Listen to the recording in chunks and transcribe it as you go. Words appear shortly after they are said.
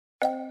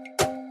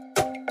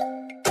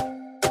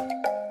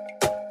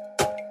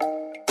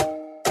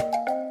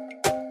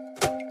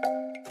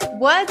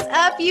What's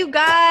up, you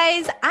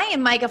guys? I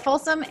am Micah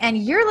Folsom, and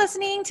you're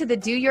listening to the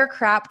Do Your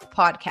Crap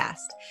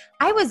podcast.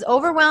 I was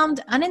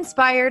overwhelmed,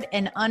 uninspired,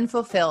 and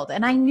unfulfilled,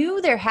 and I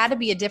knew there had to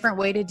be a different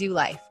way to do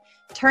life.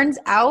 Turns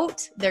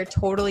out there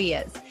totally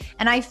is.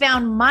 And I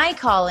found my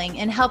calling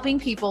in helping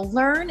people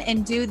learn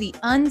and do the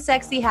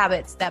unsexy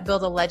habits that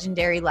build a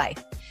legendary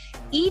life.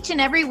 Each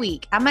and every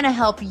week, I'm going to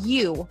help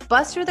you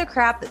bust through the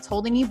crap that's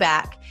holding you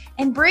back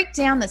and break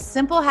down the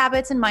simple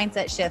habits and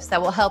mindset shifts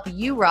that will help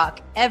you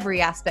rock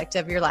every aspect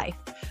of your life.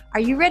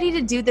 Are you ready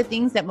to do the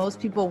things that most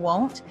people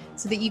won't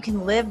so that you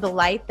can live the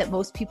life that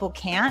most people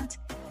can't?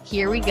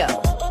 Here we go.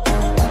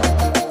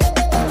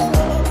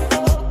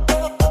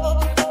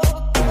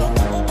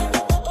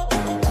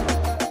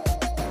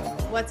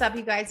 What's up,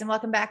 you guys, and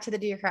welcome back to the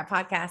Do Your Crap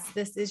podcast.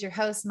 This is your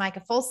host,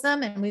 Micah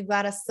Folsom, and we've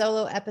got a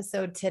solo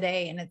episode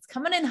today, and it's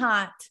coming in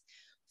hot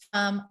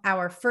from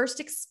our first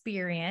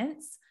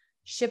experience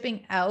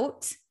shipping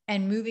out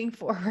and moving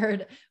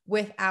forward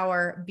with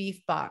our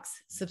Beef Box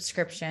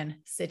subscription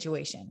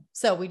situation.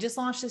 So we just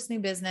launched this new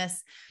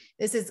business.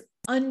 This is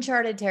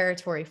uncharted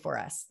territory for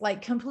us,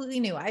 like completely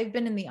new. I've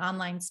been in the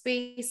online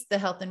space, the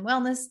health and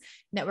wellness,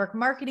 network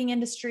marketing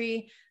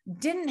industry,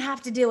 didn't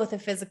have to deal with a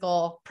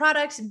physical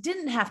product,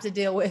 didn't have to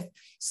deal with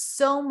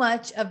so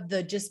much of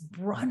the just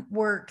brunt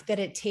work that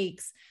it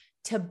takes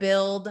to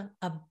build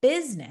a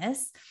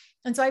business.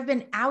 And so I've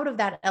been out of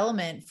that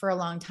element for a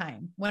long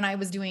time. When I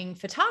was doing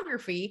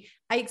photography,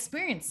 I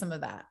experienced some of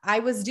that. I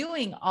was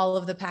doing all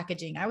of the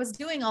packaging. I was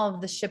doing all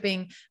of the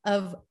shipping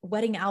of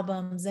wedding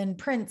albums and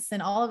prints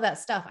and all of that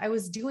stuff. I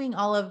was doing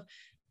all of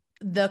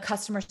the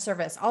customer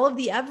service, all of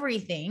the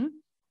everything.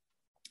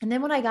 And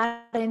then when I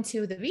got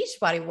into the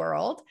Beachbody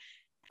world,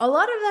 a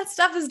lot of that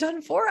stuff is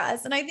done for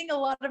us. And I think a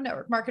lot of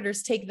network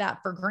marketers take that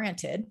for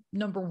granted.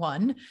 Number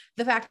one,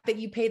 the fact that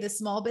you pay the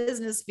small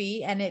business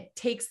fee and it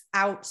takes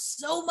out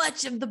so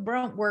much of the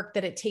brunt work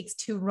that it takes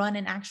to run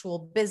an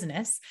actual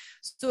business.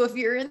 So if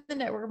you're in the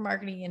network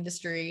marketing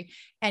industry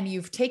and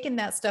you've taken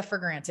that stuff for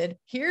granted,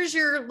 here's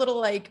your little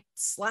like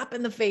slap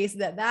in the face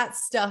that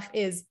stuff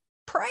is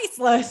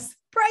priceless,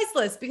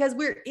 because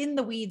we're in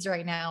the weeds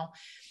right now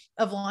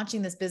of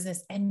launching this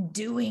business and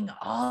doing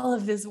all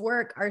of this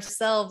work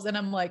ourselves. And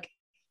I'm like,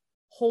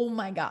 oh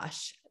my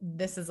gosh,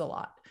 this is a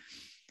lot.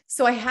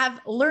 So I have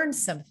learned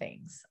some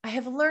things. I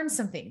have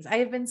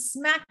been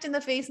smacked in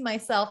the face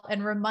myself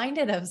and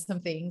reminded of some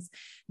things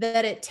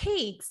that it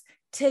takes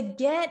to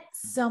get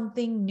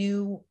something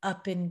new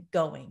up and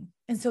going.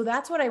 And so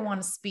that's what I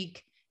want to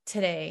speak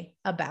today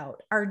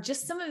about, are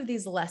just some of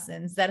these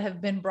lessons that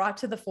have been brought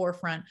to the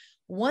forefront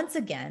once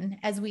again,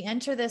 as we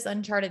enter this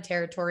uncharted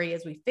territory,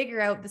 as we figure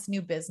out this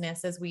new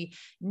business, as we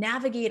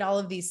navigate all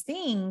of these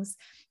things,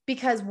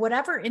 because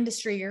whatever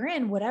industry you're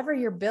in, whatever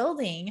you're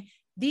building,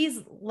 these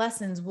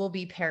lessons will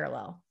be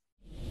parallel.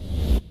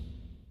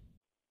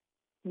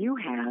 You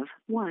have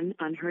one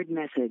unheard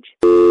message.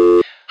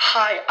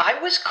 Hi, I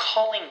was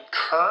calling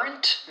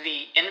Current,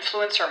 the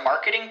influencer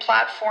marketing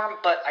platform,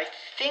 but I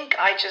think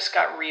I just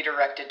got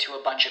redirected to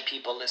a bunch of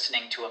people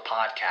listening to a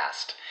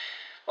podcast.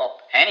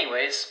 Well,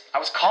 anyways, I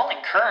was calling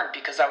Current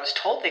because I was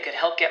told they could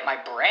help get my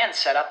brand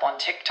set up on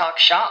TikTok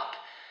Shop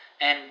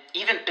and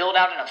even build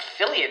out an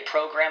affiliate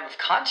program of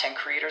content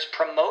creators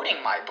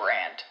promoting my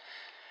brand,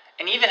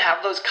 and even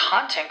have those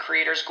content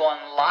creators go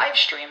on live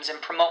streams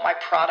and promote my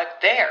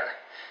product there.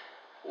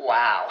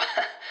 Wow,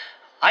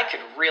 I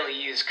could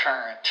really use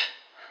Current.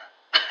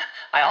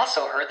 I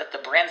also heard that the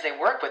brands they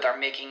work with are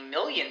making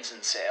millions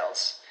in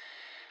sales.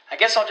 I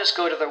guess I'll just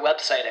go to their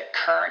website at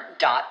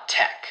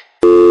current.tech.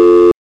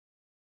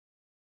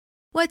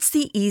 What's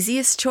the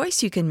easiest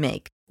choice you can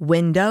make?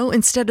 Window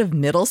instead of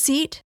middle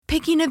seat?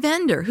 Picking a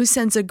vendor who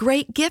sends a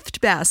great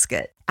gift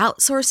basket?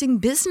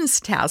 Outsourcing business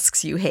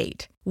tasks you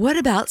hate? What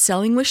about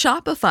selling with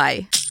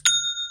Shopify?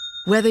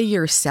 Whether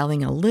you're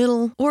selling a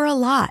little or a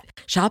lot,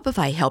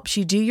 Shopify helps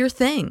you do your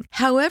thing,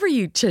 however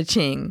you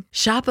cha-ching.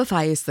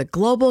 Shopify is the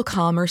global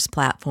commerce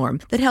platform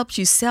that helps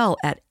you sell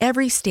at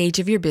every stage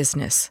of your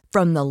business.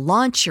 From the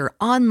launch your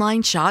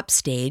online shop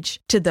stage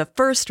to the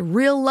first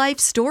real-life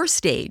store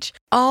stage,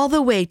 all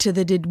the way to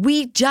the did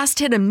we just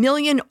hit 1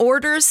 million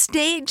orders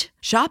stage.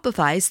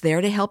 Shopify's there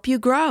to help you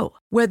grow.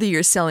 Whether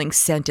you're selling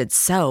scented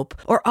soap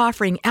or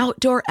offering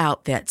outdoor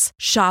outfits,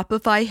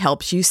 Shopify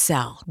helps you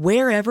sell.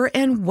 Wherever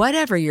and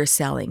whatever you're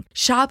selling,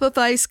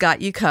 Shopify's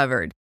got you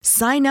covered.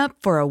 Sign up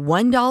for a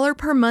 $1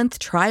 per month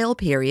trial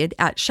period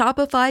at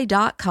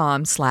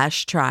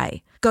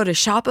shopify.com/try. Go to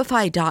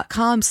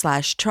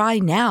shopify.com/try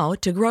now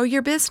to grow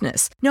your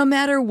business, no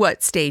matter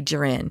what stage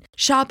you're in.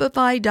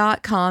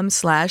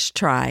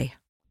 Shopify.com/try.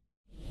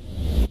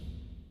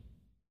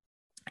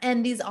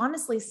 And these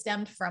honestly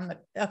stemmed from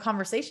a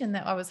conversation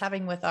that I was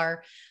having with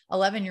our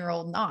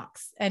 11-year-old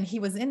Knox. And he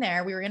was in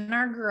there, we were in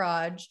our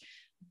garage,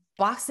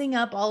 boxing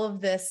up all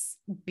of this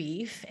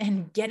beef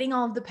and getting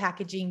all of the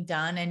packaging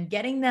done and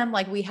getting them,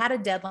 like, we had a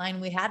deadline.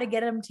 We had to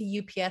get them to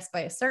UPS by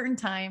a certain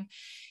time.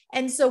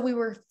 And so we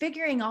were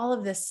figuring all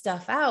of this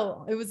stuff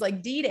out. It was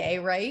like D-Day,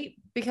 right?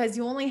 Because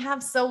you only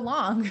have so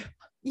long.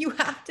 You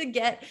have to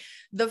get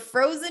the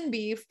frozen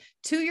beef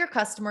to your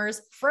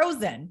customers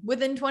frozen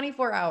within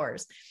 24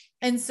 hours.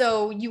 And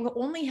so you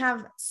only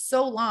have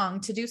so long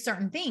to do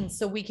certain things.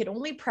 So we could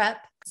only prep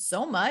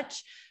so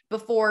much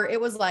before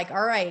it was like,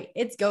 all right,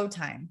 it's go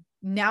time.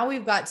 Now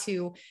we've got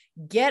to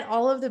get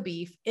all of the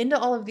beef into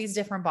all of these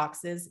different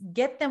boxes,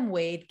 get them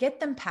weighed, get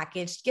them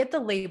packaged, get the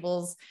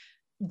labels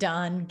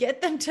done,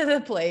 get them to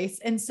the place.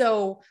 And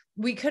so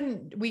we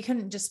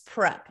couldn't just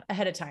prep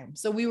ahead of time.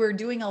 So we were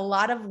doing a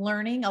lot of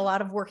learning, a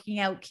lot of working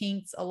out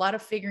kinks, a lot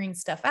of figuring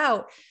stuff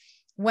out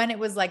when it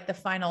was like the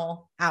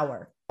final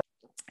hour.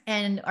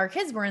 And our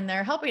kids were in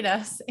there helping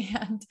us.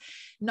 And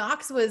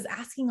Knox was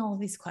asking all of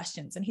these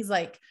questions. And he's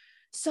like,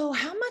 so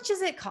how much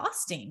is it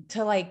costing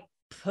to like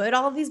put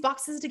all of these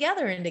boxes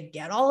together and to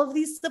get all of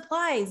these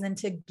supplies and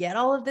to get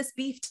all of this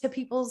beef to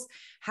people's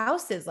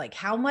houses? Like,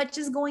 how much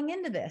is going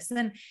into this?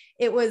 And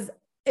it was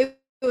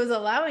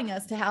allowing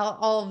us to have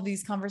all of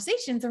these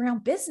conversations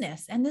around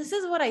business. And this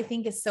is what I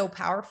think is so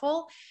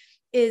powerful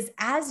is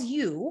as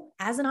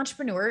an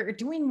entrepreneur or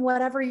doing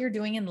whatever you're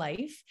doing in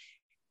life,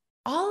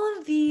 all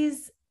of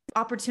these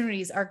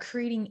opportunities are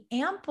creating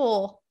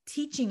ample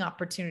teaching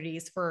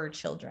opportunities for our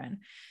children.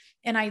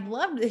 And I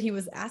loved that he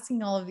was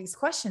asking all of these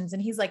questions.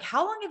 And he's like,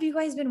 how long have you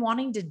guys been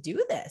wanting to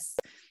do this?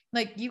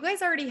 Like, you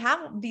guys already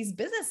have these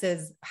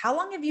businesses. How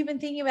long have you been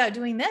thinking about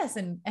doing this?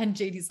 And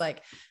JD's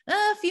like,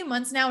 a few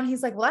months now. And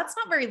he's like, well, that's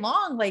not very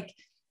long. Like,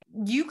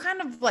 you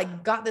kind of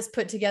like got this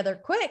put together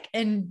quick.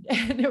 And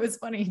it was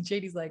funny.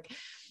 JD's like,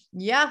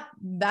 yeah,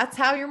 that's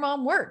how your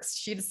mom works.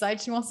 She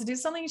decides she wants to do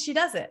something and she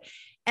does it.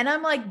 And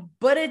I'm like,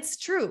 but it's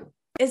true.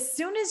 As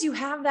soon as you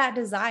have that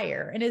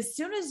desire, and as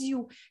soon as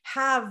you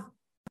have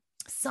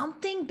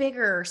something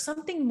bigger,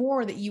 something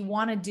more that you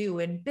want to do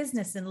in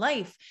business and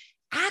life,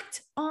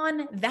 act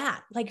on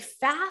that. Like,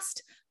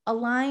 fast,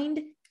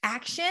 aligned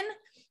action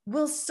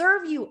will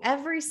serve you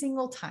every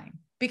single time,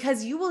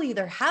 because you will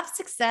either have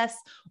success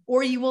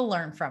or you will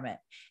learn from it.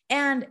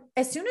 And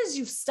as soon as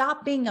you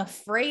stop being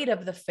afraid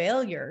of the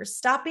failures,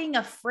 stop being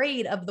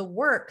afraid of the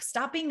work,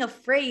 stop being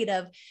afraid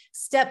of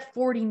step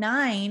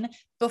 49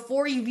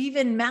 before you've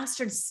even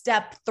mastered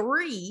step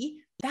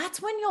 3,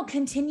 that's when you'll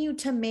continue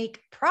to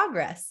make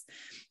progress.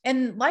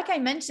 And like I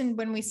mentioned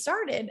when we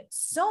started,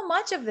 so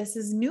much of this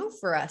is new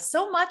for us.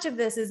 So much of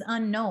this is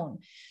unknown.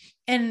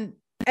 And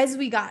as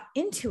we got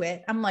into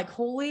it, I'm like,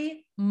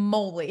 holy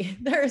moly,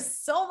 there's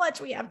so much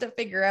we have to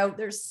figure out.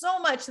 There's so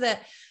much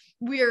that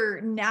we're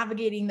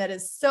navigating that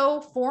is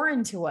so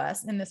foreign to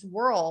us in this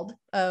world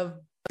of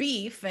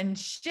beef and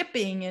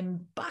shipping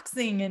and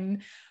boxing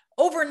and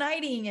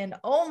overnighting. And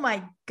oh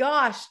my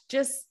gosh,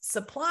 just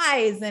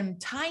supplies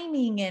and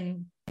timing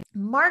and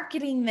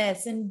marketing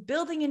this and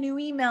building a new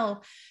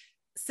email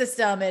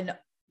system. And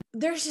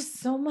there's just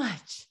so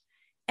much.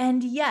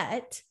 And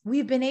yet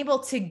we've been able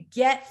to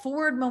get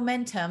forward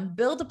momentum,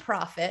 build a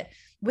profit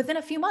within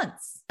a few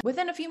months.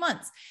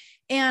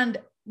 And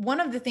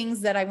one of the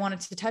things that I wanted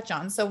to touch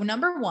on. So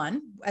number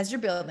one, as you're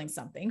building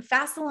something,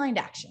 fast aligned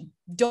action.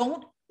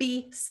 Don't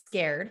be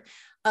scared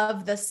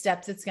of the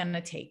steps it's going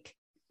to take.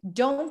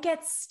 Don't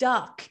get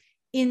stuck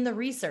in the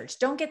research.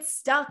 Don't get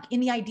stuck in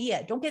the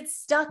idea. Don't get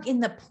stuck in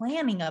the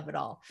planning of it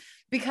all.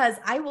 Because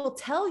I will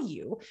tell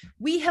you,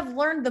 we have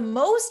learned the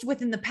most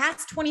within the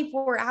past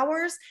 24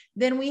 hours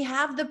than we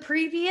have the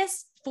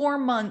previous 4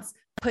 months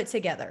put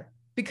together,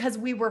 because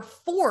we were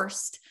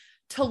forced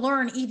to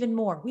learn even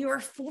more. We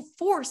were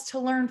forced to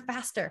learn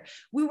faster.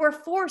 We were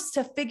forced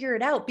to figure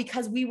it out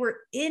because we were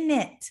in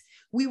it.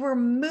 We were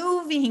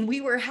moving,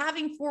 we were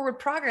having forward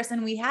progress,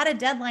 and we had a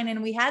deadline,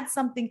 and we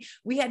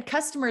had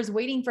customers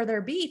waiting for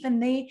their beef,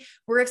 and they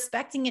were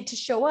expecting it to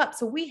show up.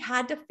 So we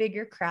had to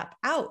figure crap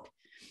out.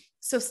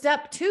 So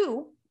step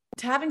 2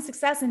 to having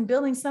success in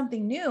building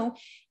something new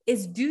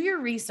is do your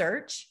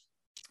research,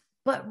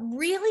 but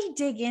really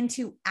dig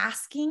into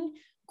asking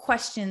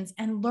questions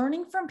and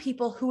learning from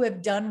people who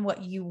have done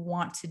what you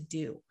want to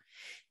do.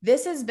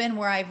 This has been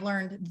where I've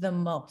learned the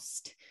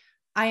most.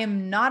 I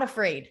am not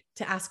afraid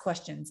to ask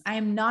questions. I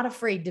am not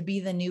afraid to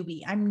be the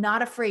newbie. I'm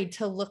not afraid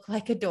to look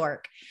like a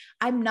dork.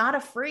 I'm not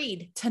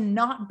afraid to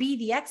not be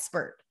the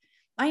expert.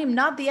 I am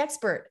not the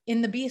expert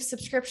in the beef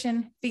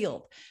subscription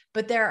field,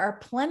 but there are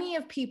plenty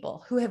of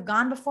people who have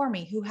gone before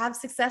me, who have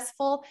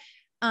successful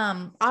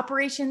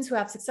operations, who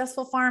have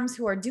successful farms,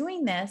 who are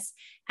doing this.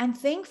 And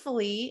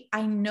thankfully,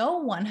 I know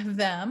one of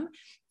them.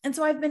 And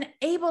so I've been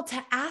able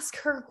to ask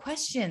her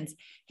questions.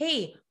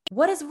 Hey,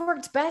 what has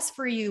worked best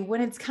for you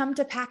when it's come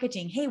to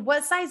packaging? Hey,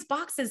 what size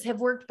boxes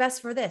have worked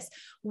best for this?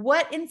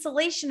 What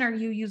insulation are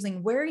you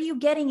using? Where are you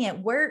getting it?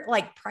 Where,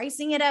 like,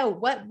 pricing it out?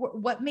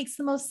 What makes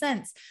the most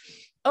sense?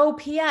 Oh,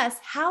 PS,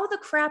 how the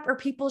crap are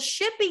people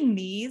shipping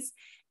these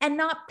and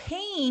not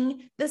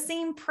paying the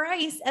same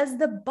price as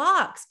the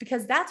box?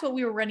 Because that's what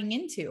we were running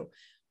into.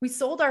 We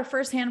sold our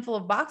first handful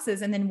of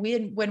boxes. And then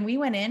when we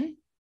went in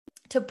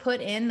to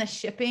put in the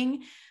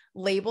shipping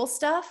label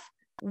stuff,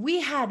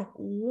 we had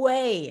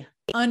way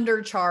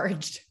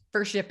undercharged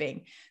for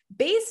shipping.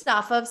 based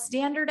off of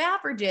standard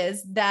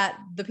averages that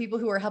the people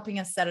who are helping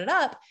us set it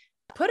up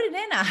put it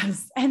in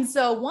us. And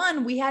so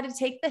one, we had to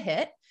take the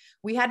hit.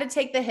 We had to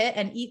take the hit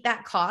and eat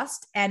that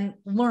cost and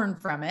learn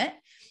from it.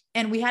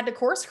 And we had to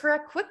course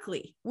correct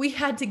quickly. We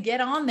had to get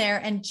on there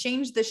and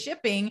change the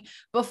shipping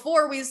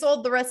before we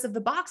sold the rest of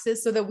the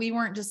boxes so that we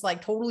weren't just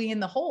like totally in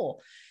the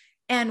hole.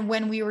 And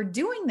when we were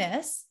doing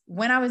this,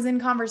 when I was in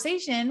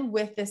conversation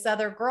with this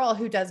other girl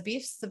who does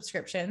beef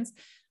subscriptions,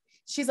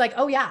 she's like,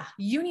 oh yeah,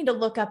 you need to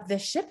look up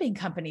this shipping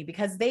company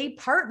because they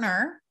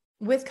partner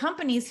with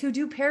companies who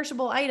do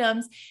perishable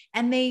items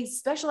and they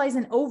specialize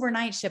in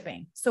overnight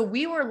shipping. So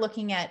we were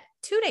looking at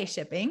 2-day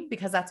shipping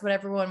because that's what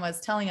everyone was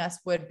telling us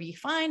would be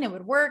fine. It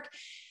would work.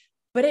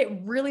 But it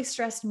really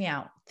stressed me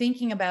out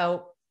thinking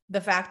about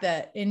the fact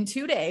that in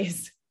 2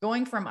 days,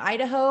 going from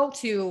Idaho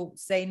to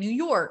say New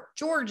York,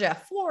 Georgia,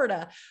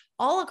 Florida,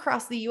 all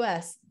across the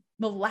US,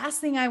 the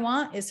last thing I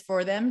want is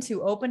for them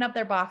to open up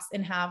their box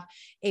and have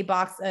a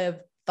box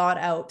of thawed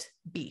out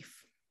beef.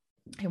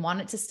 I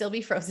want it to still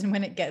be frozen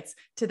when it gets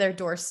to their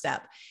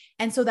doorstep.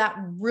 And so that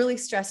really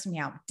stressed me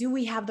out. Do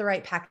we have the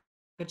right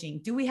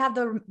packaging? Do we have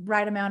the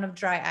right amount of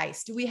dry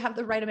ice? Do we have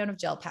the right amount of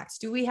gel packs?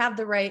 Do we have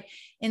the right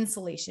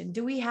insulation?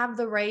 Do we have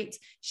the right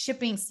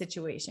shipping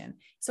situation?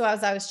 So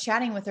as I was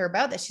chatting with her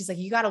about that, she's like,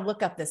 you got to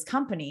look up this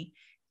company.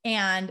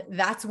 And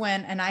that's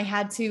when, and I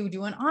had to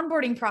do an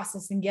onboarding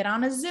process and get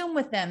on a Zoom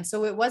with them.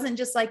 So it wasn't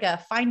just like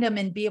a find them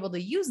and be able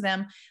to use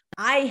them.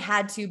 I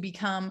had to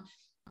become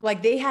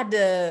like, they had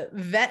to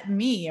vet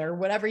me or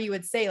whatever you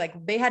would say. Like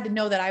they had to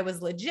know that I was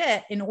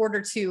legit in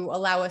order to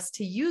allow us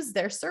to use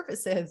their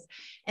services.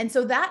 And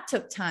so that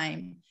took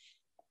time,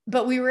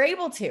 but we were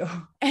able to.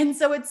 And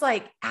so it's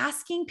like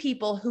asking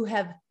people who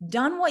have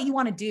done what you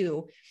want to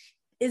do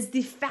is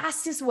the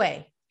fastest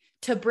way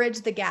to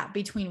bridge the gap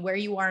between where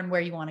you are and where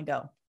you want to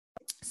go.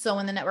 So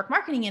in the network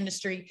marketing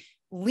industry,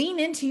 lean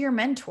into your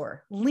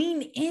mentor,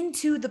 lean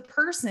into the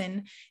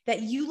person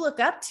that you look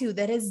up to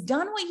that has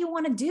done what you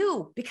want to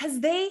do because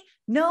they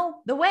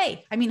know the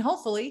way. I mean,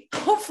 hopefully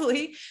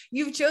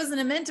you've chosen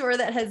a mentor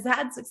that has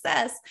had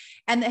success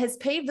and that has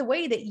paved the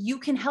way that you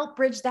can help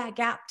bridge that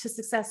gap to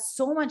success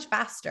so much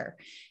faster.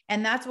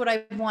 And that's what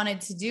I wanted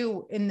to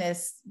do in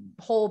this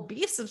whole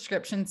beef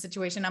subscription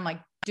situation. I'm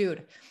like,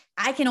 dude,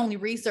 I can only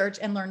research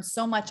and learn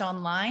so much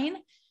online.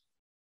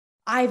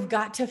 I've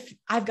got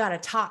to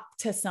talk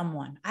to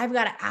someone. I've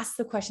got to ask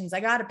the questions. I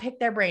got to pick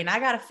their brain. I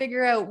got to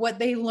figure out what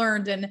they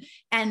learned.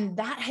 And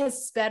that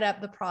has sped up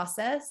the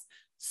process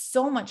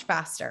so much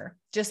faster.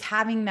 Just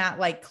having that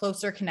like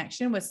closer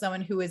connection with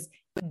someone who is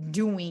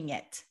doing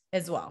it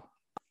as well.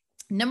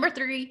 Number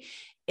 3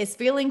 is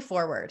failing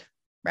forward,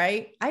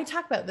 right? I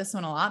talk about this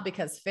one a lot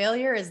because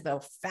failure is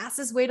the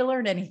fastest way to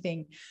learn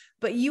anything,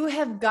 but you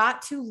have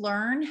got to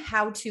learn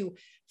how to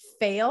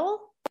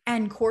fail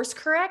and course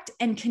correct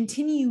and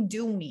continue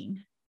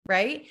doing,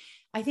 right?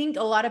 I think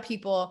a lot of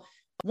people,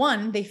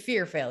 one, they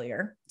fear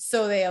failure.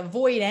 So they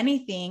avoid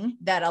anything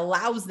that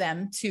allows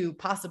them to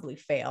possibly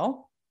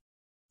fail.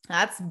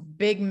 That's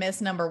big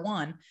miss number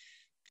 1.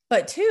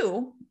 But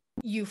 2,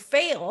 you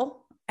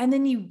fail and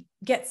then you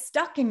get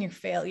stuck in your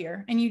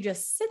failure and you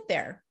just sit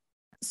there.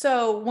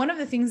 So one of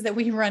the things that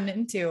we run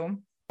into,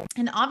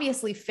 and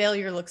obviously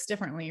failure looks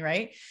differently,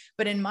 right?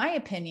 But in my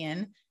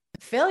opinion,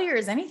 failure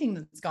is anything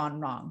that's gone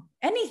wrong,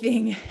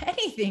 anything,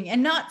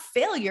 and not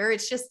failure.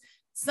 It's just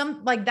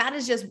that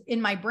is just in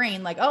my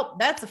brain. Like, oh,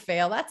 that's a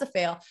fail.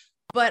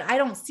 But I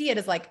don't see it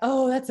as like,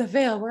 oh, that's a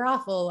fail. We're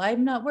awful.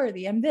 I'm not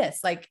worthy. I'm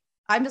this. Like,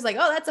 I'm just like,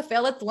 oh, that's a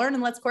fail. Let's learn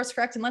and let's course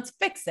correct and let's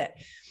fix it.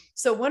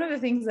 So one of the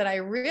things that I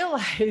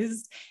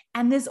realized,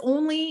 and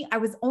I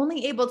was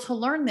only able to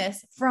learn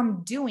this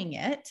from doing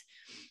it,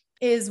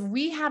 is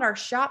we had our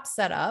shop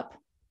set up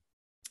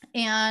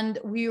and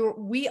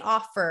we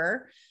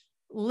offer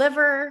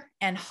liver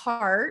and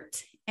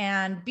heart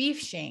and beef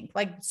shank,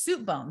 like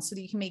soup bones, so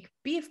that you can make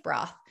beef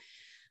broth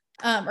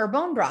or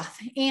bone broth.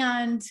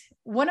 And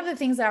one of the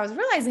things that I was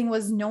realizing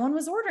was no one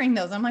was ordering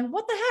those. I'm like,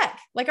 what the heck?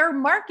 Like our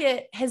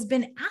market has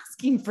been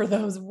asking for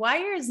those. Why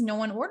is no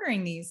one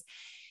ordering these?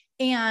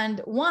 And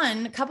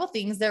a couple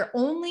things, they're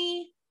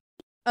only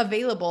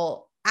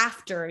available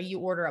after you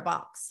order a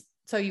box.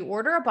 So you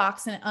order a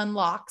box and it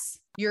unlocks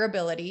your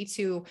ability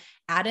to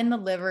add in the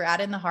liver, add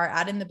in the heart,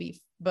 add in the beef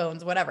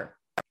bones, whatever.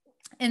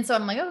 And so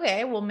I'm like,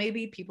 okay, well,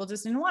 maybe people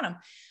just didn't want them.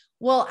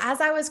 Well, as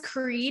I was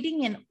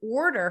creating an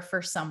order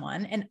for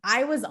someone and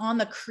I was on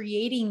the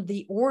creating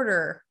the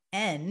order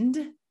end,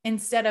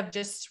 instead of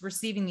just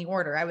receiving the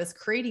order, I was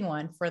creating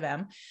one for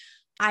them.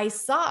 I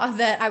saw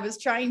that I was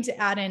trying to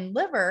add in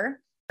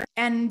liver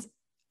and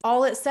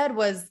all it said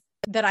was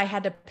that I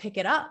had to pick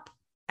it up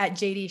at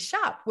JD's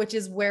shop, which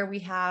is where we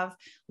have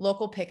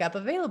local pickup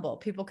available.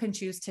 People can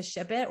choose to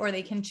ship it or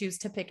they can choose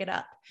to pick it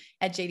up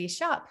at JD's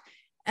shop.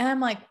 And I'm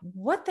like,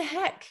 what the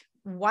heck?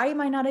 Why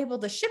am I not able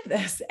to ship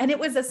this? And it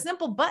was a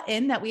simple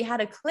button that we had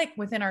to click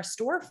within our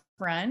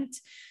storefront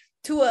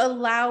to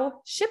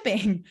allow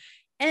shipping.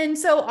 And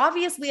so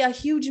obviously a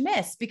huge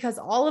miss because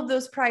all of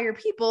those prior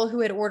people who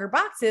had ordered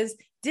boxes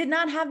did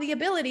not have the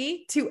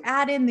ability to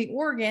add in the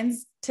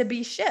organs to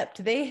be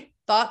shipped. They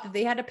thought that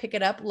they had to pick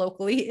it up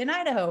locally in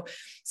Idaho.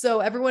 So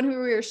everyone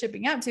who we were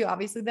shipping out to,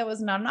 obviously that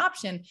was not an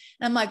option. And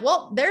I'm like,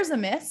 well, there's a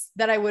miss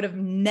that I would have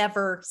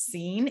never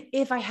seen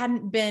if I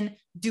hadn't been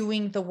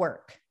doing the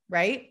work,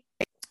 right?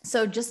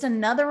 So just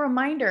another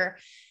reminder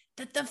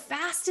that the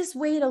fastest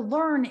way to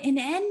learn in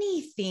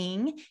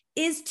anything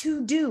is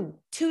to do,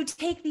 to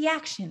take the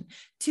action,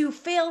 to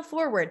fail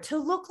forward, to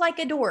look like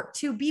a dork,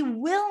 to be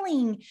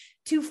willing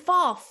to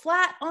fall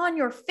flat on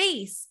your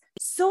face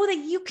so that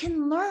you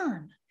can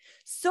learn,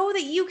 so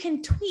that you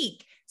can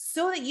tweak,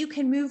 so that you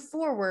can move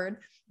forward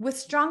with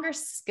stronger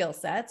skill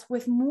sets,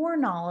 with more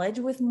knowledge,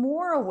 with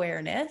more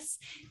awareness.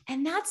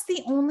 And that's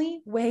the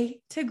only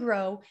way to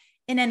grow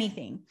in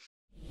anything.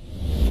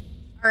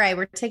 All right,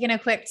 we're taking a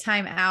quick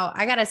time out.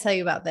 I got to tell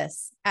you about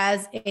this.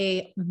 As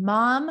a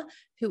mom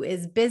who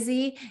is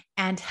busy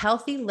and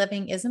healthy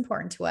living is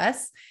important to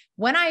us,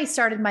 when I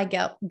started my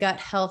gut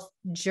health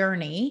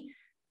journey,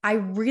 I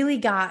really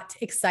got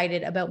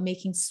excited about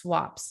making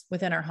swaps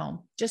within our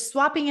home, just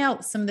swapping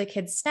out some of the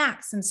kids'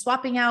 snacks and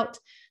swapping out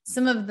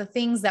some of the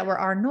things that were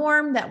our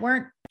norm that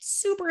weren't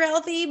super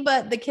healthy,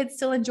 but the kids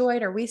still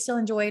enjoyed or we still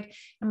enjoyed.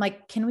 I'm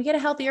like, can we get a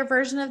healthier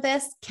version of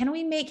this? Can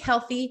we make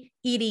healthy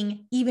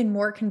eating even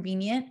more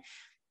convenient?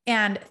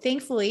 And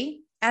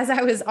thankfully, as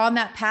I was on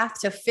that path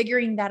to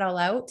figuring that all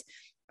out,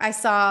 I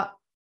saw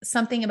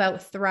something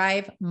about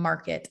Thrive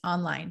Market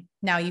online.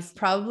 Now you've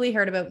probably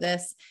heard about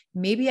this.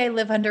 Maybe I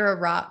live under a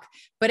rock,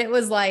 but it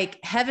was like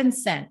heaven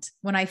sent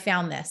when I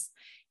found this.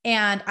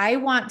 And I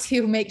want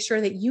to make sure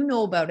that you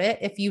know about it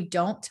if you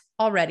don't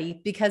already,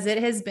 because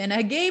it has been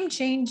a game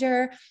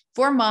changer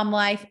for mom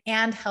life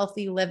and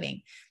healthy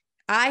living.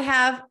 I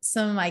have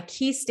some of my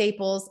key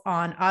staples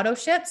on auto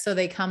ship, so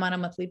they come on a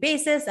monthly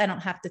basis. I don't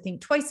have to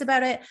think twice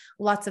about it.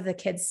 Lots of the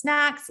kids'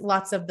 snacks,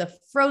 lots of the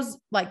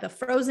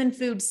frozen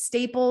food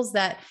staples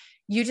that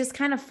you just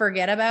kind of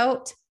forget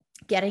about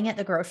getting at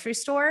the grocery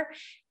store.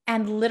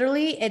 And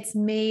literally it's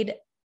made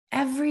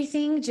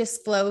everything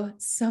just flow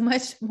so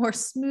much more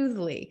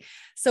smoothly.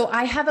 So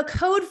I have a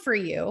code for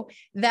you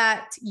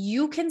that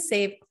you can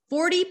save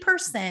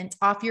 40%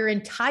 off your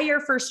entire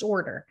first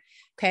order.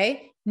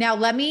 Okay. Now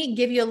let me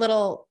give you a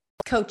little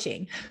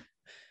coaching.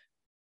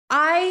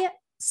 I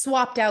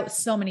swapped out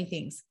so many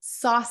things,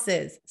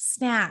 sauces,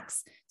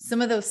 snacks,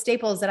 some of those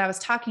staples that I was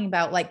talking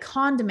about, like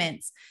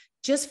condiments,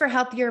 just for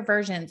healthier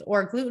versions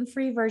or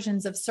gluten-free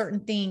versions of certain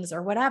things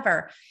or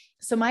whatever.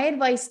 So my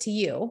advice to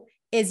you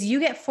is you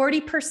get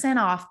 40%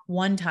 off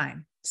one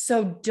time.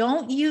 So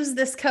don't use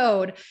this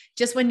code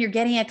just when you're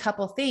getting a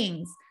couple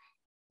things.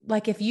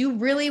 Like if you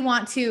really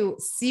want to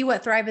see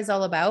what Thrive is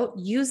all about,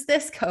 use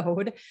this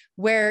code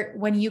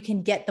when you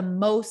can get the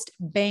most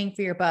bang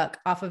for your buck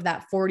off of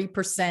that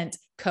 40%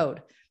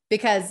 code.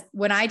 Because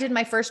when I did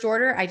my first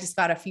order, I just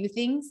got a few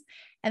things.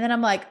 And then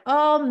I'm like,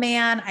 oh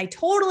man, I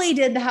totally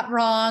did that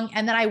wrong.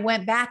 And then I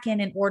went back in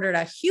and ordered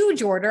a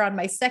huge order on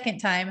my second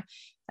time.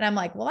 And I'm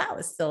like, well, that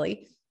was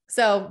silly.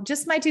 So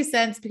just my 2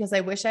 cents, because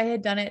I wish I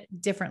had done it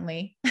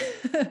differently.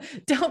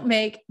 Don't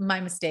make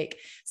my mistake.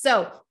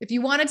 So if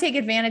you want to take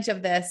advantage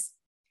of this,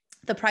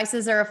 the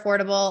prices are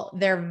affordable.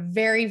 They're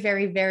very,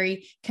 very,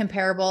 very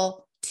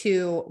comparable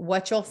to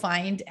what you'll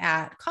find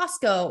at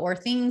Costco or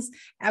things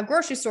at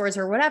grocery stores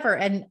or whatever.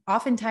 And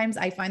oftentimes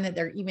I find that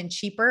they're even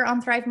cheaper on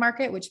Thrive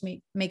Market, which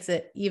makes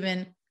it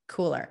even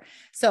cooler.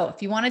 So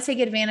if you want to take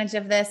advantage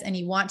of this and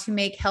you want to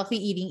make healthy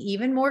eating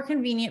even more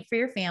convenient for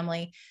your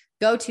family,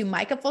 go to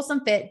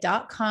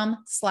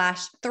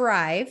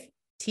micahfolsomfit.com/thrive,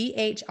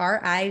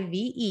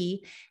 THRIVE,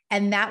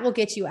 and that will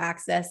get you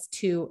access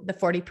to the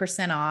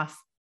 40% off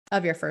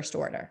of your first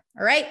order.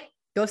 All right,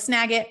 go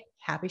snag it.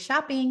 Happy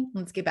shopping.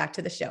 Let's get back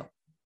to the show.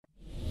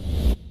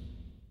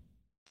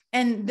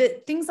 And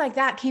things like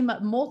that came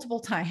up multiple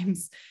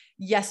times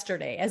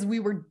yesterday as we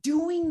were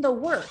doing the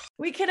work.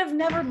 We could have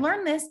never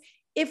learned this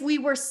if we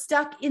were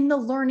stuck in the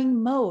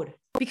learning mode,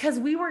 because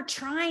we were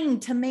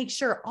trying to make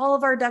sure all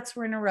of our ducks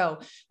were in a row.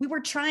 We were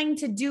trying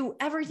to do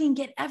everything,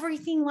 get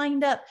everything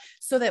lined up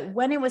so that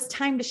when it was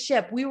time to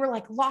ship, we were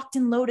like locked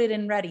and loaded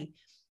and ready.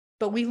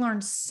 But we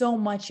learned so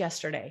much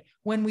yesterday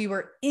when we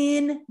were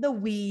in the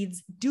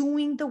weeds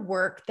doing the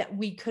work that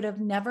we could have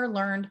never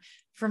learned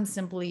from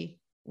simply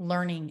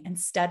learning and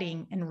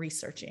studying and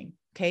researching.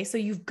 Okay. So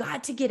you've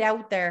got to get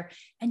out there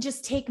and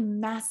just take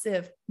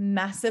massive,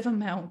 massive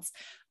amounts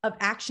of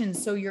action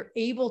so you're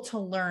able to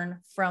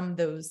learn from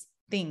those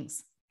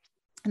things.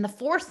 And the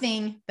fourth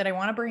thing that I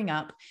want to bring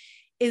up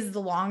is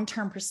the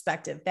long-term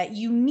perspective that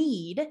you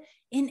need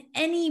in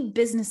any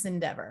business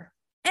endeavor.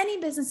 Any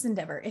business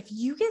endeavor. If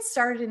you get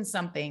started in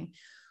something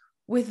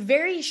with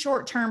very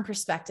short-term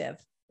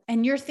perspective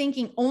and you're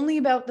thinking only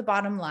about the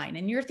bottom line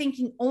and you're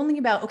thinking only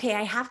about, okay,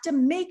 I have to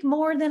make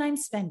more than I'm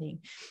spending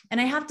and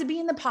I have to be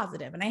in the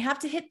positive and I have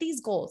to hit these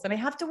goals and I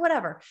have to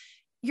whatever.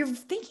 You're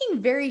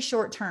thinking very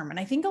short-term. And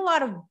I think a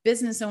lot of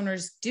business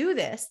owners do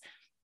this,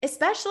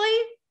 especially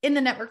in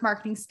the network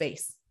marketing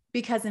space,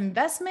 because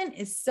investment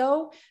is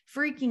so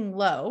freaking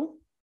low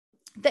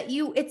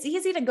it's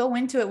easy to go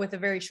into it with a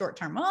very short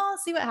term. Oh, I'll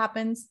see what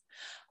happens.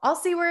 I'll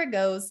see where it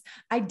goes.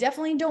 I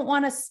definitely don't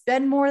want to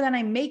spend more than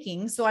I'm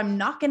making. So I'm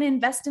not going to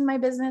invest in my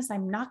business.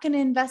 I'm not going to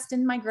invest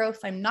in my growth.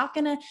 I'm not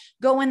going to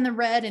go in the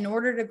red in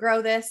order to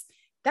grow this.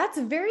 That's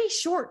a very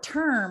short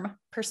term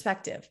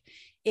perspective.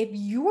 If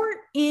you're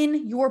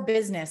in your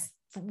business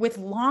with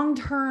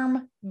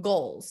long-term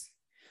goals,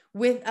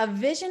 with a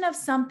vision of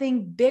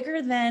something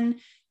bigger than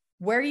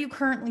where you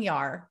currently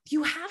are,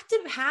 you have to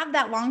have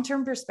that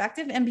long-term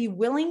perspective and be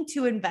willing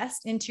to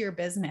invest into your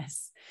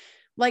business.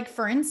 Like,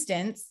 for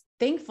instance,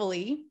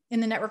 thankfully in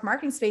the network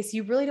marketing space,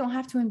 you really don't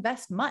have to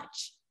invest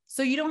much.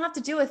 So you don't have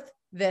to deal with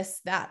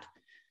that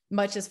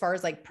much as far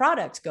as like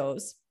product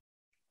goes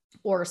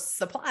or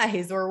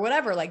supplies or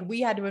whatever. Like, we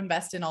had to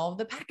invest in all of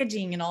the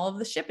packaging and all of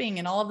the shipping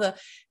and all of the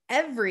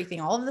everything,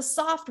 all of the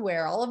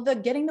software, all of the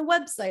getting the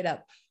website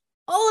up,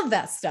 all of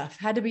that stuff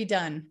had to be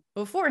done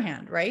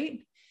beforehand, right?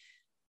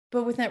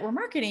 But with network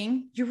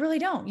marketing, you really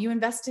don't. You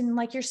invest in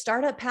like your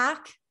startup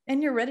pack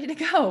and you're ready to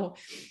go.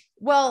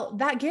 Well,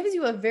 that gives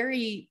you a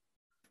very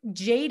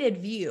jaded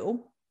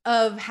view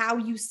of how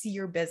you see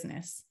your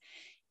business.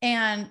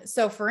 And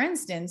so, for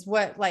instance,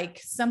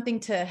 something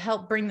to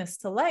help bring this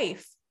to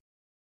life,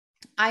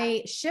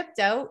 I shipped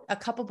out a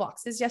couple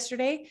boxes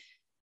yesterday,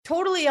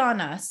 totally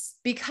on us,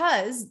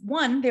 because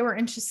one, they were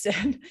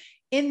interested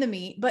in the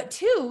meat, but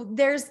two,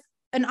 there's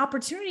an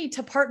opportunity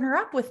to partner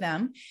up with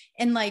them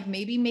and like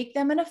maybe make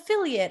them an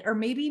affiliate or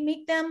maybe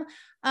make them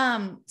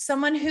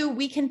someone who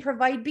we can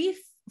provide beef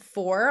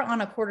for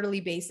on a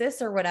quarterly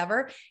basis or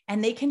whatever.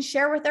 And they can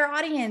share with their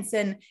audience,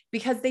 and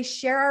because they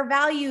share our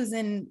values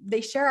and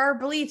they share our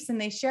beliefs and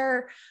they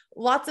share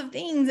lots of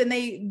things, and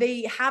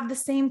they have the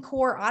same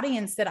core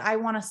audience that I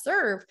want to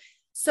serve.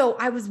 So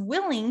I was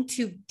willing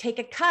to take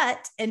a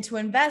cut and to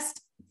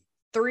invest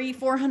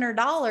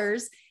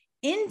 $300-$400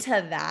 into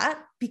that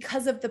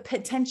because of the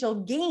potential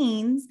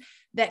gains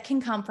that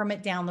can come from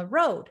it down the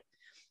road.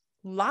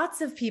 Lots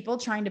of people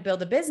trying to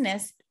build a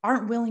business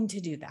aren't willing to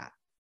do that.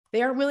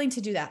 They aren't willing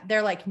to do that.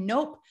 They're like,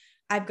 nope,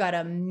 I've got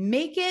to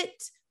make it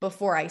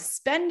before I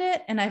spend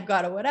it. And I've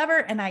got to whatever.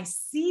 And I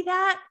see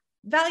that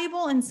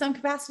valuable in some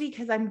capacity,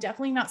 because I'm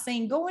definitely not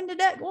saying go into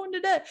debt.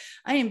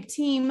 I am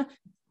team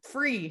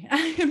free.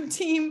 I am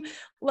team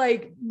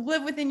like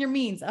live within your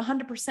means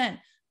 100%.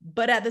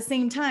 But at the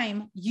same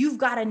time, you've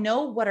got to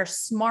know what are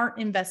smart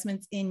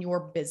investments in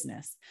your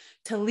business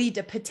to lead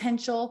to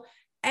potential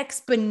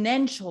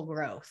exponential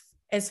growth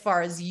as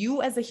far as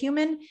you as a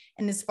human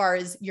and as far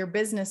as your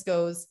business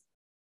goes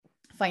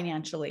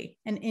financially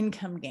and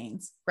income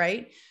gains,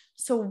 right?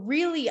 So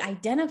really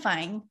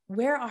identifying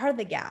where are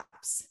the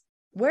gaps?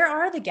 Where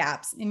are the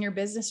gaps in your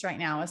business right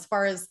now as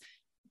far as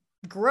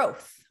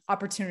growth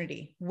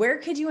opportunity? Where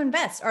could you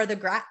invest? Are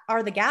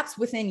the gaps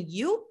within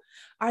you?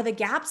 Are the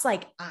gaps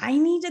like, I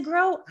need to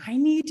grow? I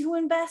need to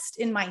invest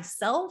in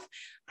myself.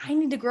 I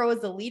need to grow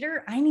as a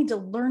leader. I need to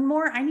learn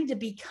more. I need to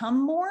become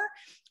more.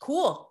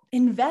 Cool.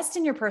 Invest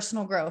in your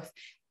personal growth.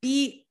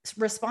 Be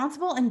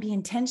responsible and be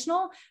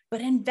intentional,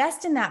 but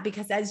invest in that,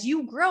 because as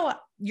you grow,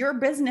 your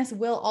business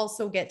will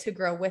also get to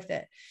grow with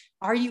it.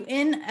 Are you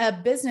in a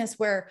business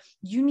where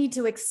you need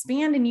to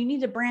expand and you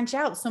need to branch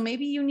out? So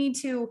maybe you need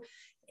to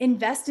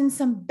invest in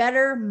some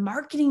better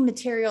marketing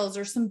materials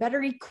or some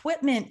better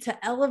equipment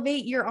to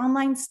elevate your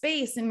online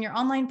space and your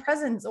online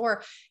presence.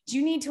 Or do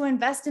you need to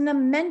invest in a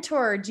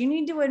mentor? Do you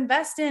need to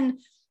invest in,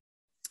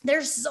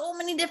 there's so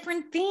many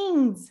different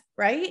things,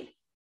 right?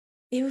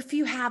 If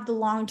you have the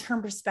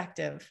long-term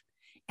perspective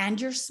and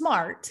you're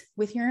smart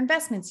with your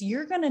investments,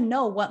 you're going to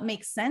know what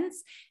makes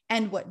sense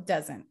and what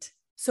doesn't.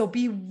 So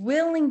be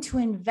willing to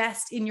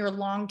invest in your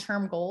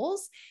long-term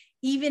goals,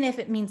 even if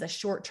it means a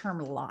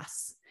short-term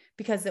loss,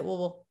 because it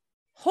will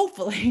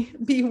hopefully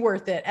be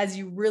worth it as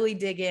you really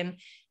dig in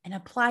and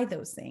apply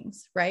those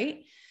things,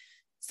 right?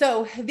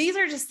 So these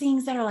are just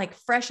things that are like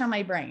fresh on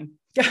my brain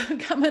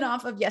coming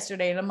off of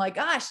yesterday. And I'm like,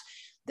 gosh,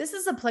 this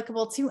is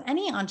applicable to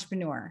any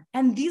entrepreneur.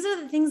 And these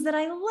are the things that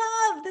I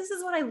love. This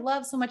is what I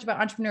love so much about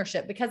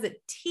entrepreneurship, because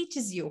it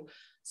teaches you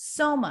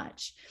so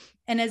much.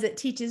 And as it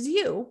teaches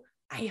you,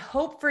 I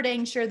hope for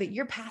dang sure that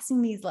you're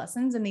passing these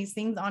lessons and these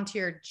things onto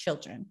your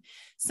children.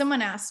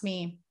 Someone asked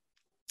me,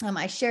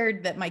 I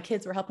shared that my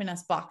kids were helping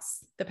us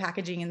box the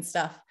packaging and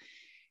stuff.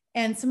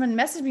 And someone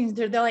messaged me,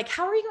 they're like,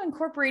 how are you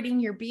incorporating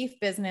your beef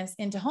business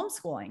into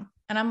homeschooling?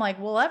 And I'm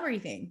like, well,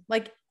 everything.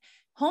 Like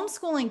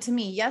homeschooling to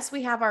me, yes,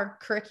 we have our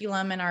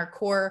curriculum and our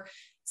core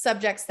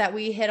subjects that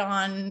we hit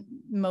on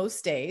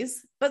most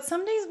days, but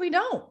some days we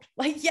don't.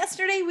 Like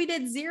yesterday, we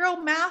did 0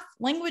 math,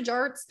 language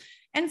arts,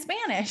 and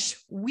Spanish.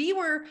 We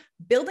were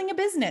building a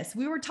business.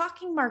 We were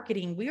talking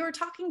marketing. We were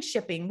talking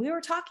shipping. We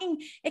were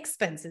talking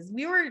expenses.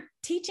 We were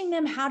teaching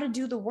them how to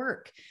do the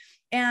work.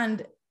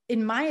 And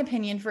in my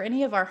opinion, for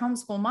any of our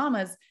homeschool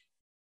mamas,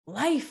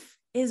 life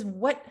is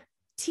what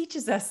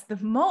teaches us the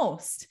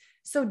most.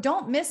 So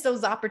don't miss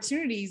those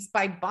opportunities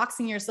by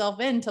boxing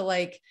yourself into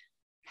like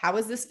how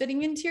is this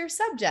fitting into your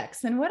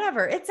subjects and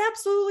whatever? It's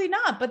absolutely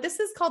not. But this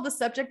is called the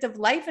subject of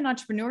life and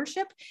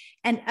entrepreneurship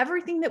and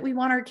everything that we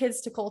want our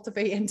kids to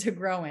cultivate and to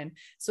grow in.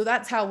 So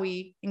that's how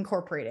we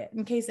incorporate it,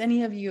 in case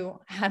any of you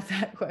had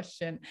that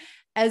question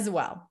as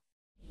well.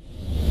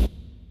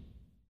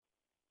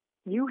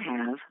 You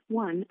have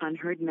one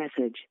unheard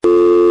message.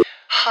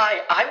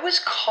 Hi, I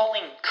was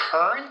calling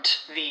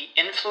Current, the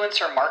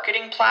influencer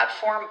marketing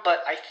platform,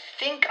 but I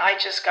think I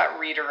just got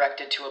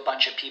redirected to a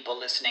bunch of people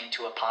listening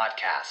to a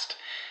podcast.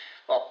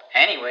 Well,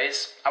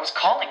 anyways, I was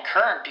calling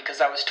Current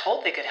because I was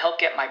told they could help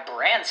get my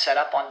brand set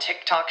up on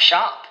TikTok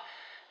Shop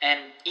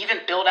and even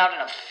build out an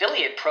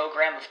affiliate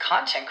program of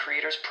content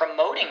creators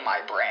promoting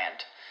my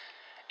brand.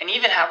 And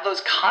even have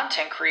those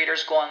content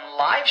creators go on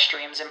live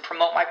streams and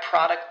promote my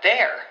product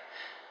there.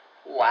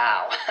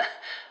 Wow,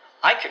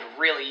 I could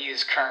really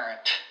use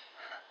Current.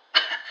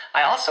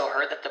 I also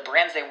heard that the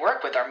brands they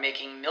work with are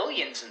making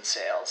millions in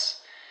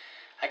sales.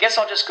 I guess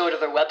I'll just go to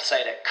their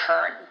website at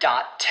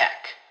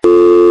current.tech.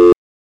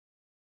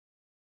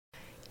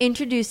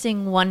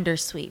 Introducing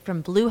Wondersuite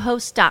from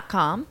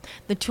Bluehost.com,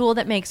 the tool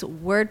that makes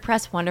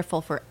WordPress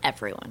wonderful for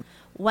everyone.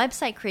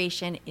 Website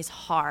creation is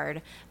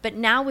hard, but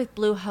now with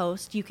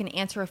Bluehost, you can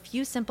answer a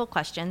few simple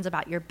questions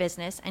about your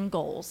business and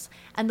goals,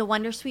 and the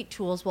Wondersuite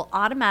tools will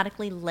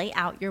automatically lay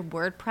out your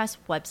WordPress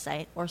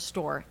website or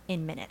store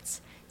in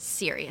minutes.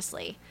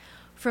 Seriously.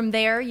 From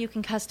there, you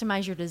can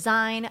customize your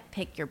design,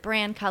 pick your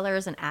brand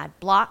colors, and add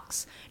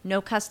blocks.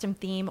 No custom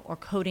theme or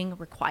coding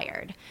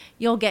required.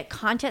 You'll get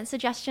content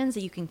suggestions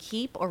that you can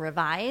keep or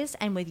revise,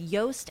 and with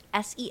Yoast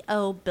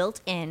SEO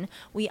built in,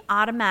 we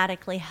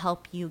automatically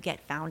help you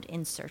get found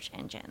in search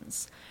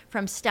engines.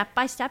 From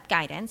step-by-step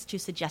guidance to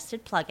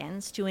suggested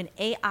plugins to an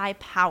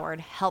AI-powered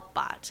help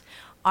bot,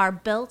 our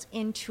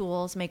built-in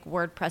tools make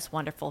WordPress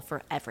wonderful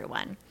for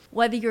everyone.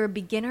 Whether you're a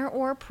beginner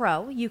or a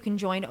pro, you can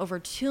join over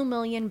 2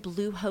 million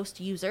Bluehost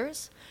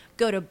users.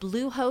 Go to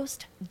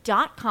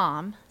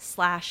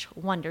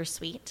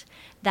bluehost.com/wondersuite.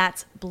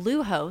 That's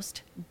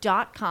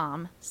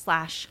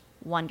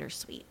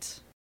bluehost.com/wondersuite.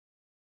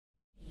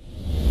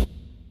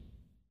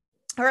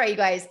 All right, you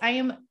guys, I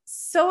am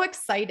so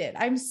excited.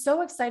 I'm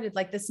so excited.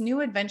 Like, this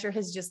new adventure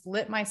has just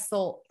lit my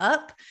soul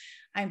up.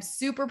 I'm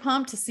super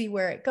pumped to see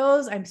where it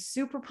goes. I'm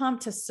super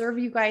pumped to serve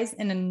you guys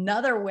in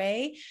another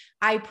way.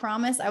 I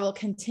promise I will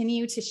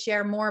continue to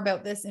share more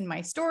about this in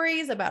my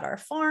stories, about our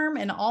farm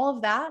and all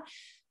of that.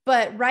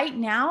 But right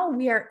now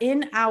we are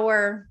in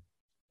our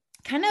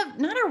kind of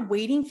not our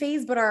waiting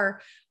phase, but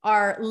our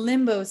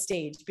limbo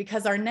stage,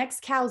 because our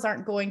next cows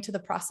aren't going to the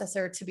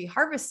processor to be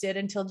harvested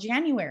until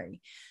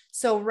January.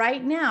 So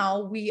right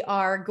now we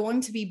are going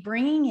to be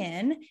bringing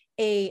in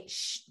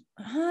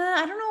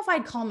I don't know if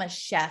I'd call him a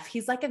chef.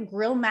 He's like a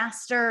grill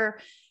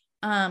master,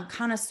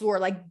 connoisseur,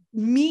 like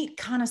meat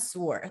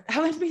connoisseur.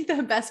 That would be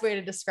the best way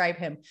to describe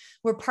him.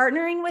 We're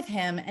partnering with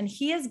him, and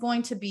he is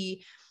going to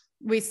be,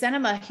 we sent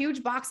him a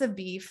huge box of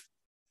beef.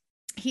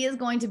 He is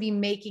going to be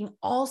making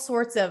all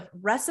sorts of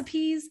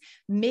recipes,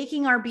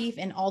 making our beef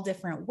in all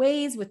different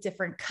ways with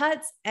different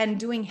cuts, and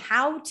doing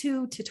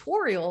how-to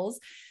tutorials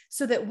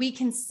so that we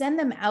can send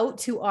them out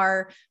to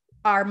our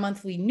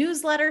monthly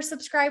newsletter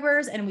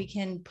subscribers, and we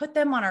can put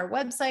them on our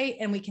website,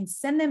 and we can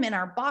send them in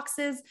our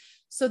boxes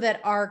so that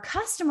our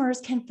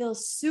customers can feel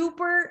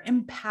super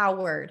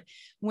empowered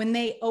when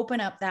they open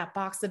up that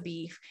box of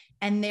beef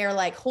and they're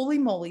like, holy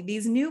moly,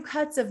 these new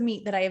cuts of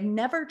meat that I have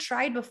never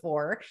tried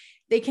before.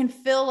 They can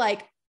feel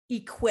like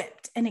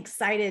equipped and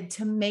excited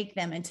to make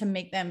them, and to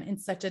make them in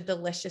such a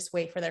delicious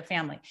way for their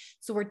family.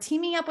 So we're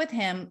teaming up with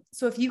him.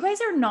 So if you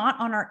guys are not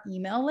on our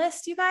email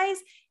list, you guys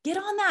get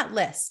on that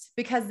list,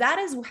 because that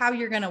is how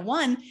you're going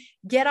to,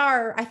 get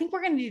I think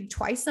we're going to do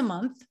twice a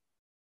month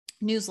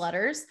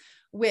newsletters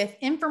with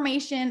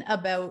information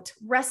about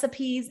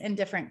recipes and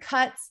different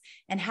cuts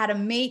and how to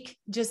make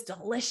just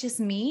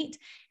delicious meat.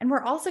 And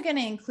we're also going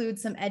to include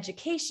some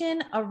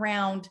education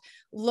around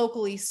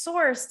locally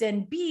sourced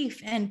and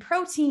beef and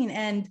protein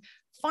and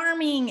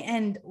farming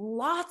and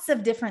lots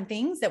of different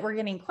things that we're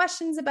getting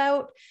questions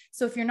about.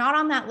 So if you're not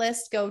on that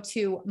list, go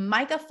to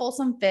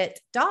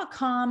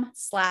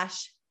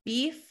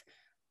micahfolsomfit.com/beef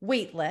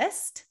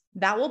waitlist.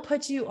 That will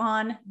put you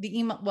on the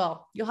email.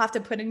 Well, you'll have to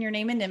put in your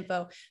name and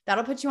info.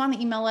 That'll put you on the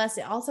email list.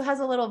 It also has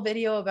a little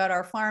video about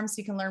our farm, so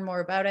you can learn more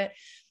about it.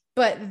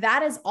 But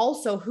that is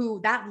also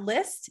that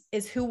list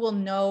is who will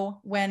know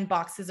when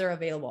boxes are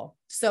available.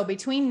 So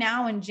between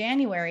now and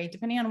January,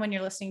 depending on when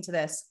you're listening to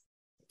this,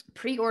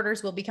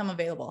 pre-orders will become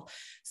available.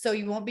 So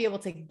you won't be able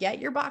to get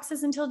your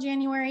boxes until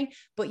January,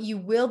 but you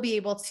will be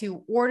able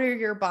to order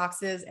your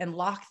boxes and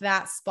lock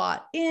that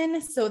spot in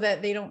so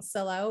that they don't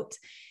sell out.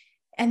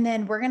 And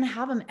then we're going to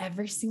have them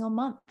every single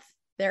month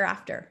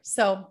thereafter.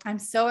 So I'm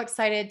so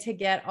excited to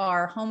get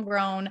our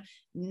homegrown,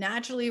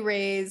 naturally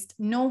raised,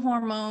 no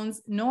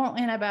hormones, no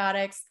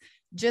antibiotics,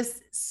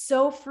 just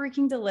so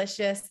freaking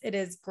delicious. It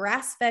is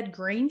grass-fed,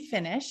 grain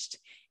finished.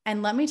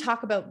 And let me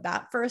talk about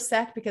that for a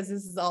sec, because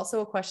this is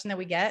also a question that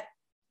we get.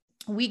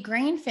 We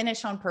grain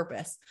finish on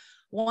purpose.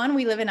 One,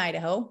 we live in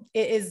Idaho.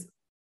 It is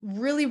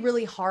really,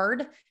 really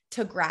hard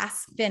to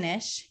grass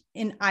finish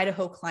in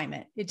Idaho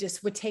climate. It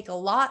just would take a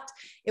lot.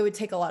 It would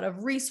take a lot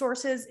of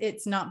resources.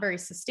 It's not very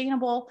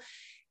sustainable.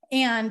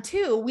 And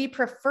 2, we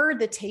prefer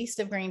the taste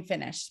of grain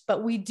finish,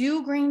 but we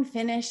do grain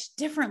finish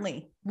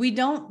differently. We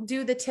don't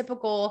do the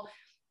typical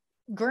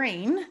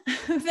grain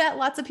that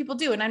lots of people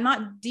do. And I'm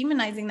not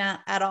demonizing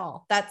that at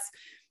all. That's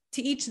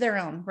to each their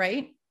own,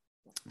 right?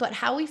 But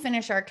how we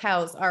finish our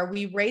cows are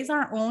we raise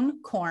our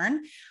own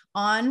corn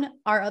on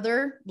our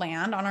other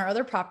land, on our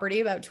other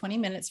property, about 20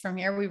 minutes from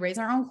here. We raise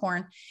our own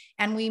corn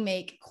and we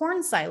make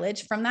corn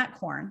silage from that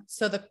corn.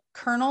 So the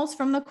kernels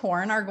from the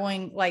corn are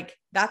going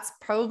that's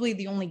probably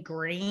the only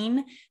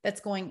grain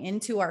that's going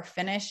into our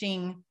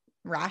finishing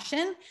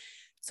ration.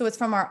 So it's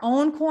from our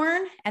own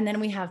corn. And then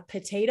we have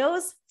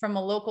potatoes from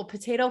a local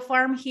potato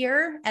farm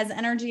here as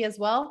energy as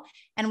well.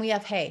 And we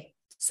have hay.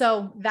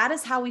 So that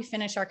is how we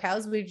finish our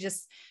cows.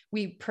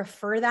 We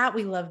prefer that.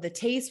 We love the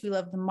taste. We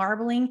love the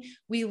marbling.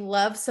 We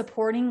love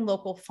supporting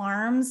local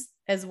farms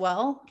as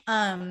well.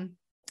 And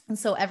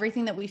so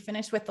everything that we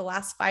finish with the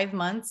last 5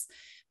 months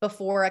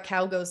before a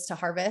cow goes to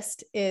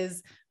harvest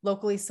is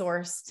locally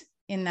sourced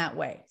in that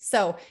way.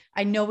 So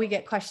I know we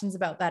get questions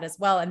about that as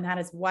well. And that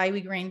is why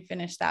we grain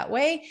finish that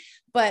way.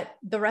 But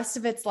the rest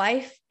of its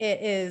life,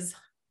 it is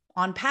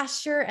on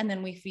pasture, and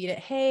then we feed it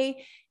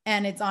hay,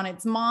 and it's on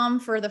its mom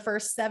for the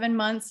first 7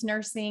 months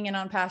nursing and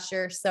on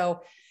pasture.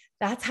 So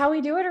that's how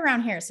we do it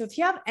around here. So if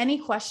you have any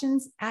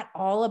questions at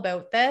all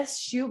about this,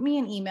 shoot me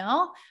an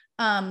email.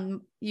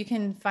 You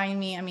can find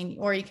me,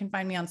 or you can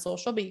find me on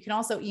social, but you can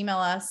also email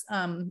us,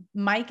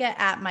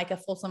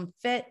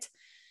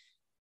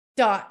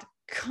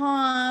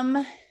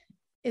 Micah@MicahFolsomFit.com.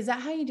 Is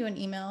that how you do an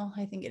email?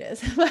 I think it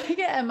is.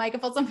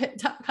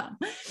 Micah@MicahFolsomFit.com.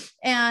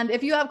 And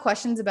if you have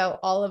questions about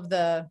all of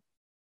the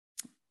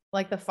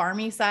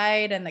farmy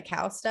side and the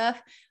cow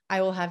stuff,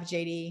 I will have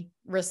JD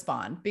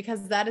respond,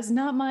 because that is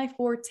not my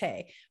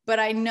forte, but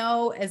I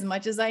know as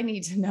much as I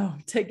need to know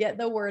to get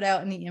the word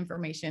out and the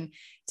information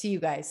to you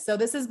guys. So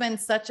this has been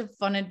such a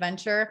fun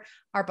adventure.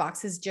 Our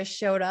boxes just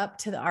showed up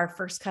to our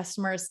first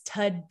customers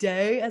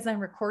today as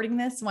I'm recording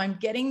this. So I'm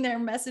getting their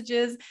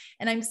messages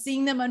and I'm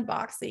seeing them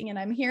unboxing and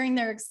I'm hearing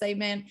their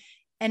excitement,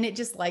 and it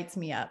just lights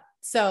me up.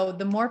 So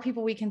the more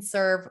people we can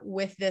serve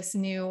with this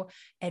new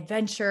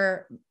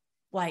adventure,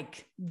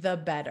 the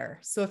better.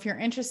 So if you're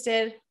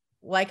interested,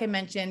 like I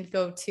mentioned,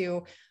 go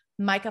to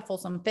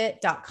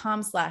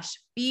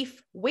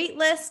MicahFolsomFit.com/beef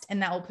waitlist,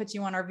 and that will put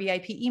you on our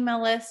VIP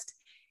email list,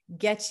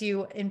 get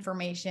you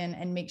information,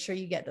 and make sure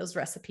you get those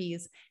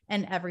recipes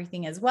and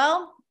everything as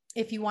well.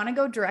 If you want to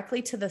go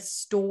directly to the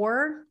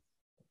store,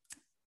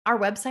 our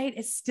website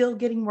is still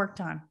getting worked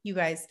on, you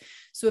guys.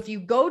 So if you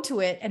go to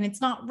it and it's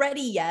not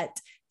ready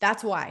yet,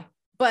 that's why.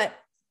 But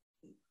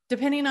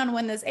depending on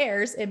when this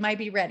airs, it might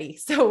be ready.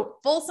 So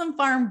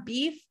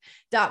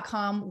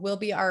FolsomFarmBeef.com will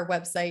be our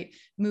website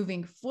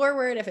moving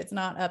forward. If it's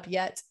not up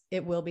yet,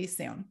 it will be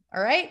soon.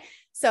 All right.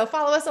 So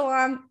follow us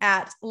along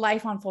at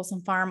Life on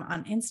Folsom Farm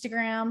on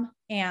Instagram.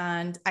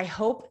 And I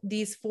hope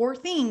these 4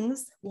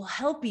 things will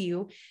help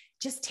you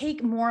just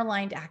take more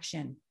aligned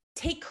action.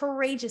 Take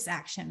courageous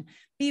action.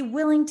 Be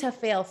willing to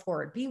fail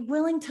forward. Be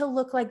willing to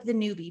look like the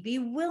newbie. Be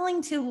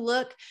willing to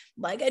look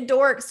like a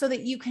dork so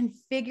that you can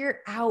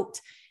figure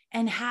out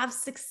and have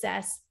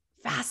success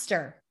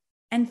faster,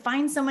 and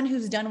find someone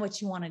who's done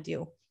what you want to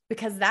do,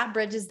 because that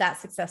bridges that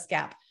success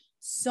gap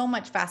so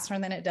much faster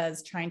than it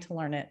does trying to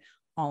learn it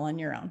all on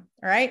your own.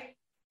 All right.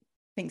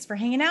 Thanks for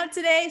hanging out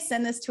today.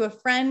 Send this to a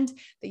friend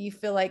that you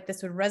feel like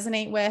this would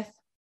resonate with,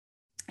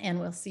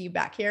 and we'll see you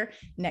back here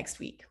next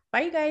week.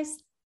 Bye, you guys.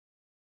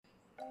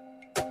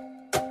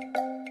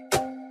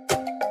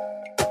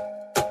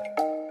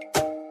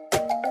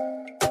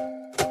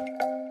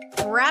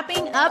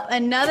 Wrapping up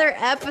another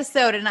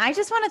episode, and I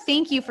just want to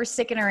thank you for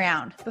sticking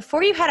around.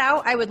 Before you head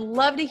out, I would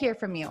love to hear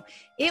from you.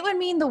 It would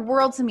mean the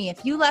world to me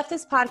if you left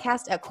this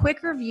podcast a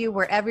quick review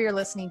wherever you're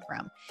listening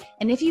from.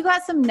 And if you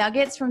got some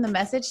nuggets from the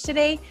message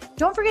today,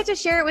 don't forget to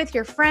share it with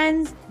your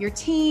friends, your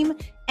team,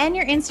 and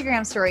your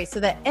Instagram story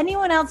so that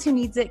anyone else who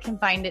needs it can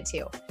find it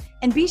too.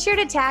 And be sure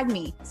to tag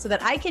me so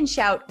that I can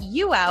shout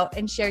you out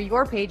and share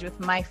your page with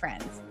my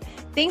friends.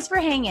 Thanks for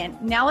hanging.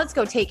 Now let's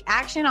go take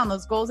action on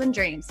those goals and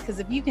dreams, because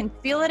if you can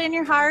feel it in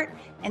your heart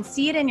and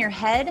see it in your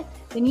head,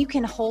 then you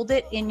can hold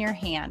it in your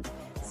hand.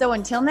 So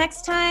until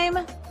next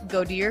time,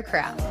 go do your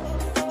crap.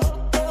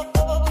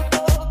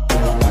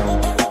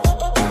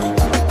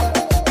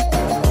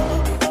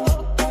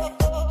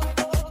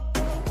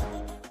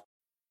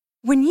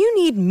 When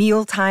you need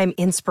mealtime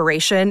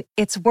inspiration,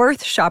 it's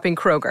worth shopping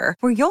Kroger,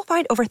 where you'll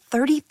find over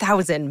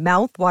 30,000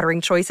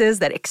 mouth-watering choices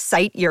that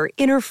excite your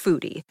inner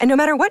foodie. And no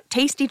matter what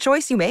tasty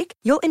choice you make,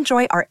 you'll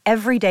enjoy our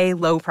everyday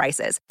low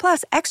prices,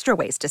 plus extra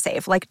ways to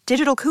save, like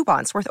digital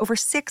coupons worth over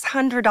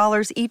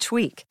 $600 each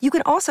week. You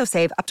can also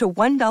save up to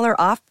 $1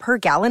 off per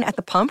gallon at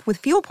the pump with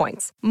fuel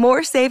points.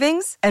 More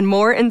savings and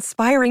more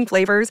inspiring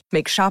flavors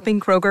make shopping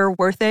Kroger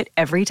worth it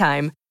every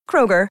time.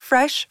 Kroger,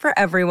 fresh for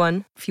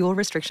everyone. Fuel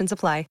restrictions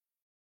apply.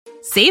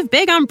 Save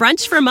big on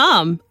brunch for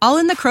mom, all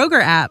in the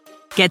Kroger app.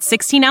 Get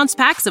 16-ounce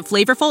packs of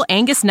flavorful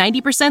Angus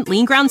 90%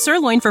 lean ground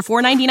sirloin for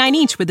 $4.99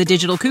 each with a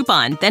digital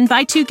coupon. Then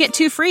buy 2, get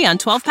 2 free on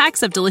 12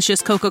 packs of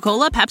delicious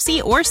Coca-Cola,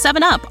 Pepsi, or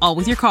 7-Up, all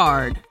with your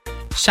card.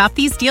 Shop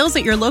these deals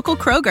at your local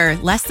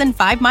Kroger, less than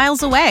 5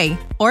 miles away.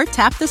 Or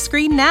tap the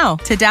screen now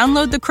to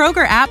download the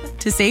Kroger app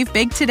to save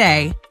big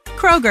today.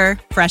 Kroger,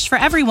 fresh for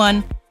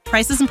everyone.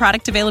 Prices and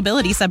product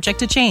availability subject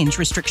to change.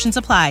 Restrictions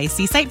apply.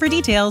 See site for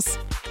details.